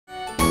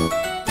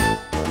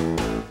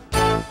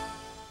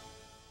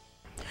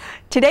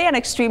Today on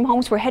Extreme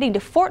Homes, we're heading to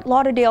Fort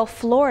Lauderdale,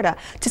 Florida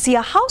to see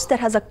a house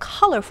that has a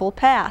colorful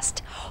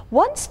past.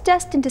 Once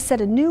destined to set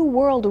a new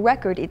world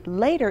record, it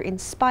later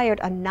inspired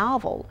a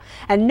novel.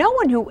 And no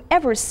one who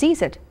ever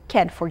sees it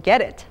can forget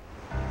it.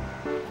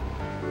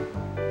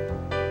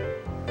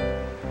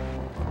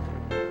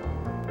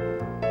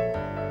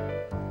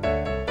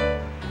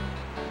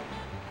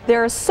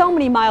 There are so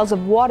many miles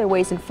of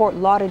waterways in Fort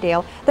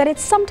Lauderdale that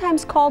it's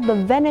sometimes called the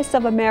Venice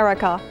of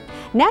America.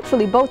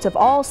 Naturally, boats of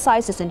all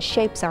sizes and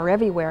shapes are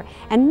everywhere,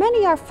 and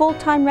many are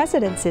full-time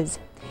residences.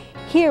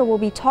 Here we'll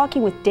be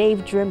talking with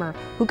Dave Drimmer,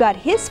 who got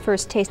his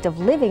first taste of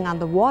living on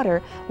the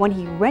water when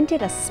he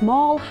rented a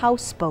small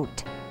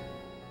houseboat.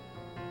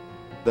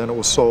 Then it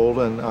was sold,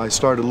 and I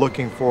started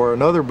looking for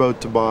another boat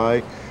to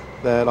buy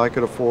that I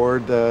could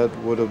afford that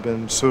would have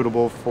been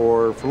suitable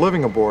for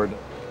living aboard.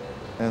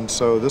 And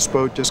so this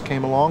boat just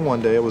came along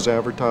one day. It was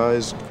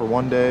advertised for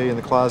one day in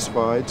the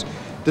classifieds.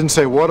 Didn't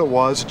say what it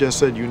was, it just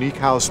said unique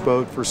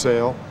houseboat for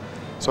sale.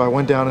 So I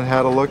went down and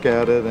had a look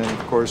at it, and of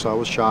course I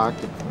was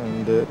shocked.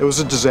 And it was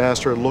a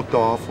disaster. It looked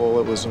awful.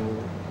 It was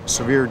in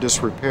severe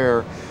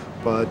disrepair.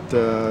 But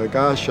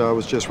gosh, I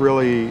was just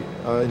really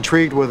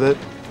intrigued with it.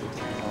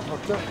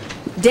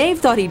 Dave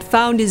thought he'd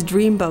found his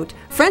dream boat.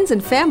 Friends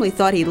and family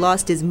thought he'd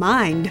lost his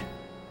mind.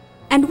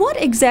 And what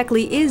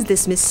exactly is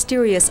this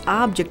mysterious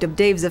object of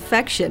Dave's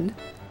affection?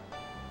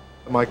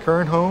 My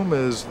current home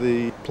is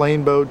the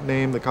Planeboat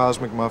named the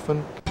Cosmic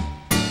Muffin.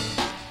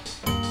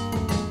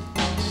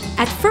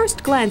 At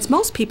first glance,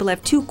 most people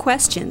have two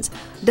questions.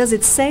 Does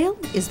it sail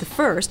is the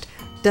first.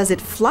 Does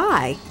it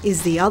fly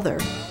is the other.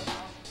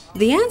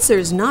 The answer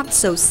is not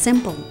so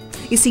simple.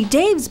 You see,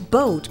 Dave's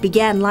boat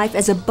began life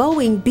as a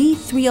Boeing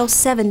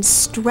B-307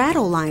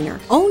 Stratoliner,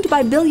 owned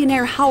by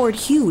billionaire Howard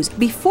Hughes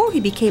before he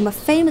became a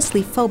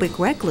famously phobic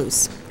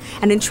recluse.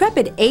 An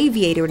intrepid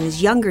aviator in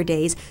his younger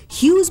days,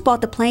 Hughes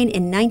bought the plane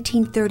in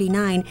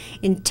 1939,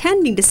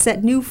 intending to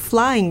set new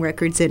flying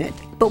records in it.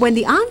 But when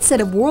the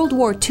onset of World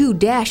War II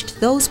dashed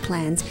those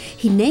plans,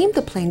 he named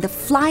the plane the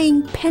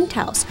Flying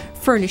Penthouse,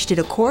 furnished it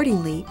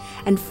accordingly,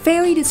 and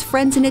ferried his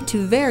friends in it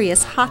to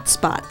various hot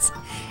spots.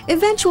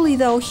 Eventually,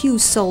 though,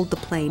 Hughes sold the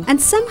plane, and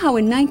somehow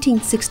in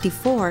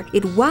 1964,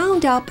 it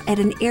wound up at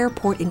an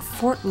airport in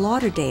Fort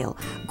Lauderdale,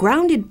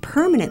 grounded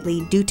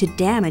permanently due to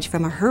damage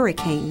from a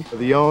hurricane.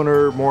 The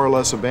owner more or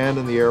less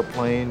abandoned the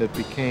airplane. It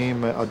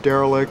became a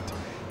derelict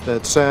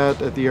that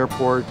sat at the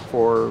airport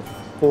for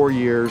 4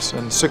 years.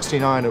 In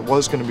 '69, it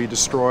was going to be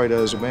destroyed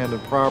as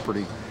abandoned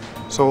property.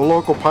 So a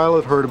local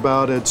pilot heard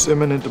about its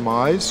imminent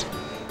demise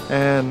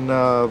and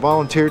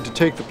volunteered to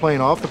take the plane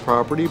off the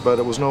property, but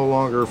it was no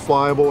longer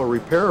flyable or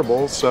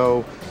repairable,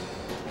 so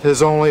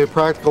his only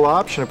practical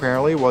option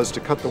apparently was to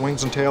cut the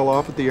wings and tail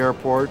off at the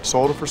airport,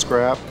 sold it for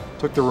scrap,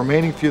 took the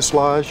remaining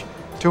fuselage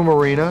to a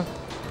marina,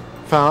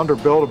 found or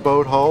built a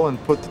boat hull,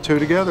 and put the two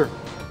together.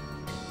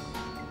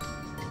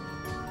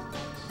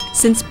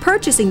 Since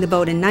purchasing the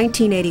boat in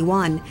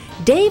 1981,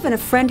 Dave and a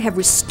friend have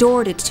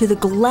restored it to the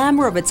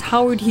glamour of its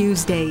Howard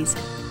Hughes days.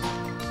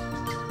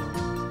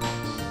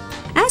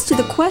 As to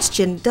the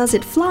question, does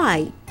it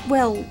fly?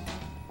 Well,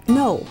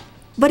 no.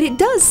 But it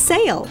does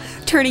sail,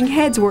 turning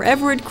heads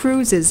wherever it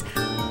cruises.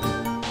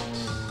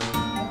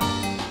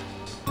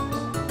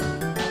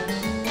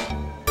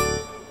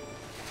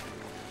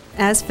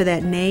 As for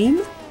that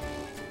name?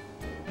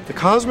 The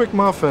Cosmic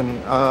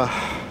Muffin,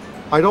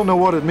 I don't know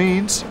what it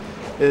means.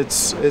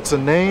 It's a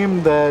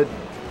name that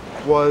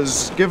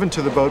was given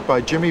to the boat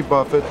by Jimmy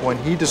Buffett when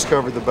he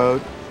discovered the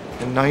boat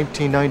in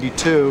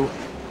 1992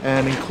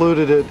 and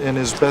included it in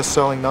his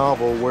best-selling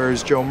novel,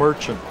 Where's Joe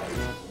Merchant?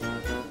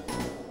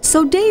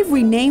 So Dave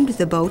renamed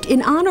the boat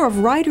in honor of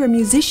writer and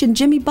musician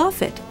Jimmy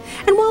Buffett.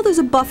 And while there's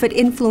a Buffett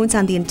influence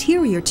on the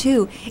interior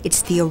too,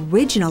 it's the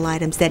original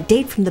items that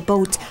date from the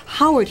boat's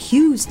Howard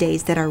Hughes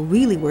days that are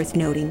really worth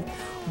noting.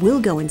 We'll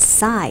go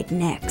inside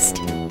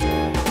next.